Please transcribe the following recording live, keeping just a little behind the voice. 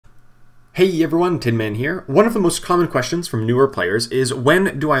Hey everyone, Tinman here. One of the most common questions from newer players is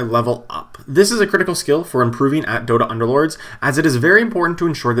when do I level up? This is a critical skill for improving at Dota Underlords, as it is very important to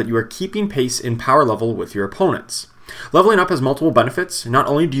ensure that you are keeping pace in power level with your opponents. Leveling up has multiple benefits. Not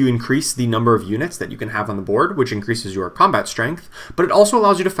only do you increase the number of units that you can have on the board, which increases your combat strength, but it also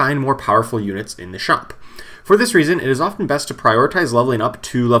allows you to find more powerful units in the shop. For this reason, it is often best to prioritize leveling up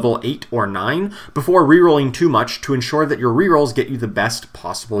to level 8 or 9 before rerolling too much to ensure that your rerolls get you the best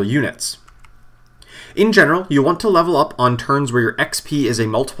possible units. In general, you want to level up on turns where your XP is a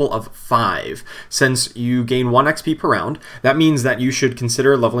multiple of 5. Since you gain 1 XP per round, that means that you should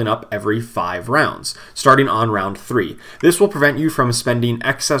consider leveling up every 5 rounds, starting on round 3. This will prevent you from spending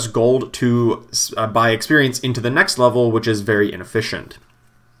excess gold to buy experience into the next level, which is very inefficient.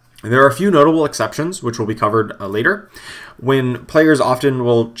 There are a few notable exceptions, which will be covered later, when players often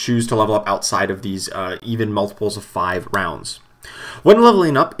will choose to level up outside of these even multiples of 5 rounds. When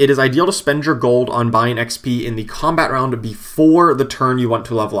leveling up, it is ideal to spend your gold on buying XP in the combat round before the turn you want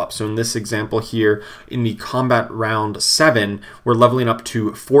to level up. So in this example here, in the combat round 7, we're leveling up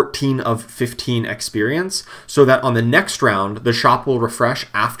to 14 of 15 experience, so that on the next round, the shop will refresh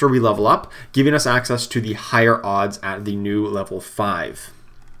after we level up, giving us access to the higher odds at the new level 5.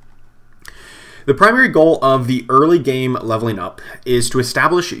 The primary goal of the early game leveling up is to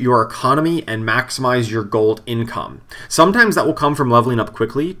establish your economy and maximize your gold income. Sometimes that will come from leveling up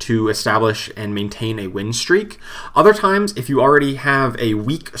quickly to establish and maintain a win streak. Other times, if you already have a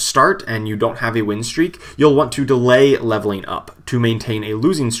weak start and you don't have a win streak, you'll want to delay leveling up to maintain a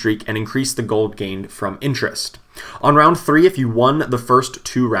losing streak and increase the gold gained from interest. On round 3, if you won the first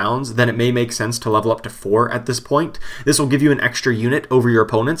 2 rounds, then it may make sense to level up to 4 at this point. This will give you an extra unit over your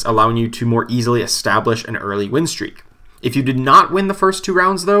opponents, allowing you to more easily establish an early win streak. If you did not win the first 2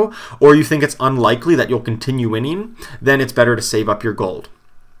 rounds though, or you think it's unlikely that you'll continue winning, then it's better to save up your gold.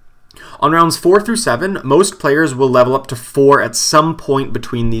 On rounds 4 through 7, most players will level up to 4 at some point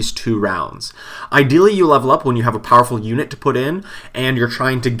between these 2 rounds. Ideally, you level up when you have a powerful unit to put in and you're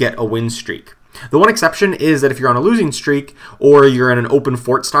trying to get a win streak. The one exception is that if you're on a losing streak or you're in an open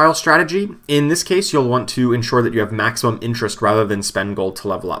fort style strategy, in this case you'll want to ensure that you have maximum interest rather than spend gold to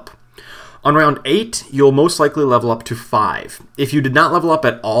level up. On round 8, you'll most likely level up to 5. If you did not level up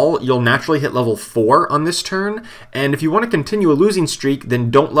at all, you'll naturally hit level 4 on this turn, and if you want to continue a losing streak, then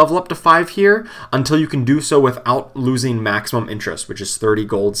don't level up to 5 here until you can do so without losing maximum interest, which is 30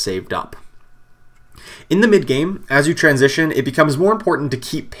 gold saved up. In the mid-game, as you transition, it becomes more important to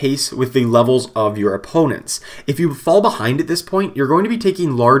keep pace with the levels of your opponents. If you fall behind at this point, you're going to be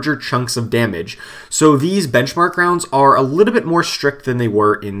taking larger chunks of damage, so these benchmark rounds are a little bit more strict than they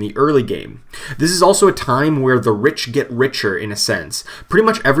were in the early game. This is also a time where the rich get richer in a sense. Pretty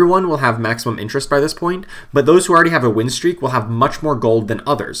much everyone will have maximum interest by this point, but those who already have a win streak will have much more gold than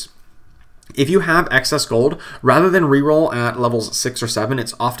others. If you have excess gold, rather than reroll at levels 6 or 7,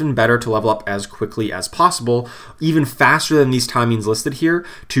 it's often better to level up as quickly as possible, even faster than these timings listed here,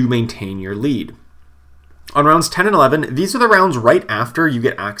 to maintain your lead. On rounds 10 and 11, these are the rounds right after you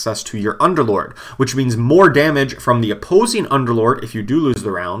get access to your Underlord, which means more damage from the opposing Underlord if you do lose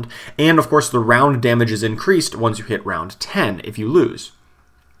the round, and of course the round damage is increased once you hit round 10 if you lose.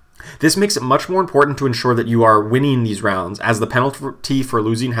 This makes it much more important to ensure that you are winning these rounds, as the penalty for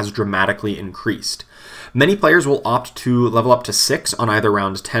losing has dramatically increased. Many players will opt to level up to 6 on either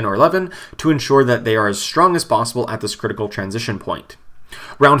round 10 or 11 to ensure that they are as strong as possible at this critical transition point.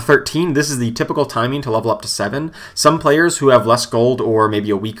 Round 13, this is the typical timing to level up to 7. Some players who have less gold or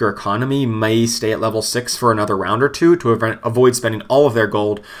maybe a weaker economy may stay at level 6 for another round or two to avoid spending all of their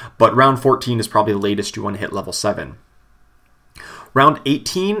gold, but round 14 is probably the latest you want to hit level 7. Round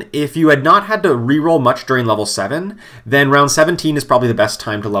 18, if you had not had to reroll much during level 7, then round 17 is probably the best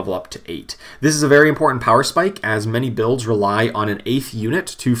time to level up to 8. This is a very important power spike, as many builds rely on an 8th unit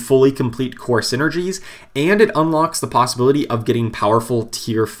to fully complete core synergies, and it unlocks the possibility of getting powerful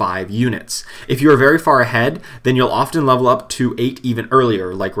tier 5 units. If you are very far ahead, then you'll often level up to 8 even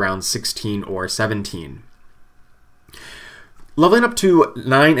earlier, like round 16 or 17. Leveling up to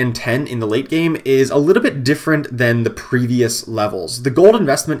 9 and 10 in the late game is a little bit different than the previous levels. The gold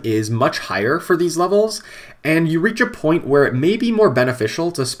investment is much higher for these levels, and you reach a point where it may be more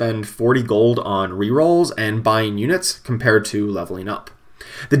beneficial to spend 40 gold on rerolls and buying units compared to leveling up.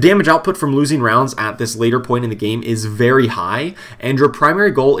 The damage output from losing rounds at this later point in the game is very high, and your primary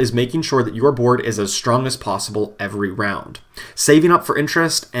goal is making sure that your board is as strong as possible every round. Saving up for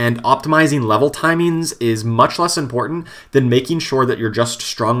interest and optimizing level timings is much less important than making sure that you're just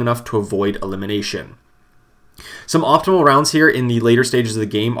strong enough to avoid elimination. Some optimal rounds here in the later stages of the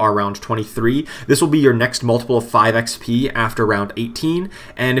game are round 23. This will be your next multiple of 5 XP after round 18,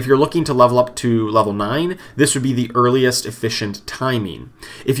 and if you're looking to level up to level 9, this would be the earliest efficient timing.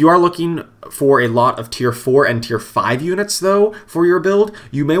 If you are looking for a lot of tier 4 and tier 5 units though for your build,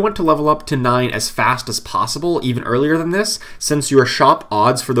 you may want to level up to 9 as fast as possible, even earlier than this, since your shop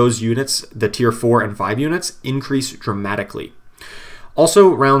odds for those units, the tier 4 and 5 units, increase dramatically.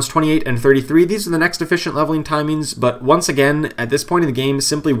 Also, rounds 28 and 33, these are the next efficient leveling timings, but once again, at this point in the game,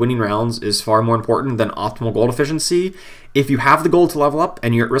 simply winning rounds is far more important than optimal gold efficiency. If you have the gold to level up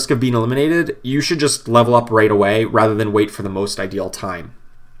and you're at risk of being eliminated, you should just level up right away rather than wait for the most ideal time.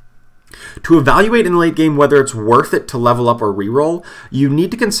 To evaluate in the late game whether it's worth it to level up or reroll, you need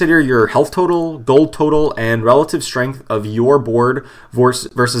to consider your health total, gold total, and relative strength of your board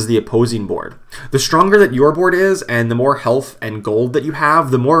versus the opposing board. The stronger that your board is and the more health and gold that you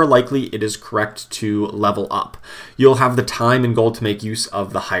have, the more likely it is correct to level up. You'll have the time and gold to make use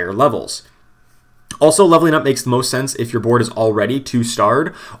of the higher levels. Also, leveling up makes the most sense if your board is already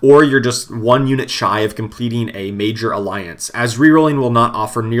 2-starred, or you're just 1 unit shy of completing a major alliance, as rerolling will not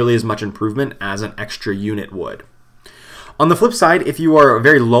offer nearly as much improvement as an extra unit would. On the flip side, if you are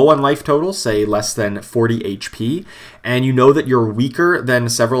very low on life total, say less than 40 HP, and you know that you're weaker than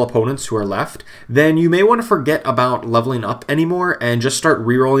several opponents who are left, then you may want to forget about leveling up anymore and just start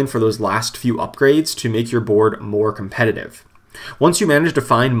rerolling for those last few upgrades to make your board more competitive. Once you manage to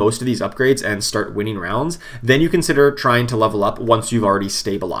find most of these upgrades and start winning rounds, then you consider trying to level up once you've already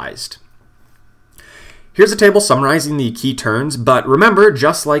stabilized. Here's a table summarizing the key turns, but remember,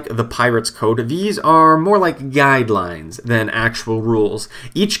 just like the Pirate's Code, these are more like guidelines than actual rules.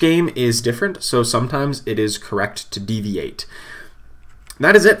 Each game is different, so sometimes it is correct to deviate.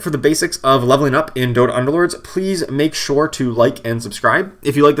 That is it for the basics of leveling up in Dota Underlords. Please make sure to like and subscribe.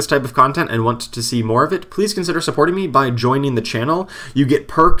 If you like this type of content and want to see more of it, please consider supporting me by joining the channel. You get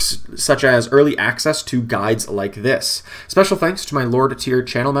perks such as early access to guides like this. Special thanks to my Lord tier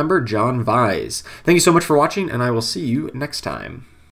channel member, John Vise. Thank you so much for watching, and I will see you next time.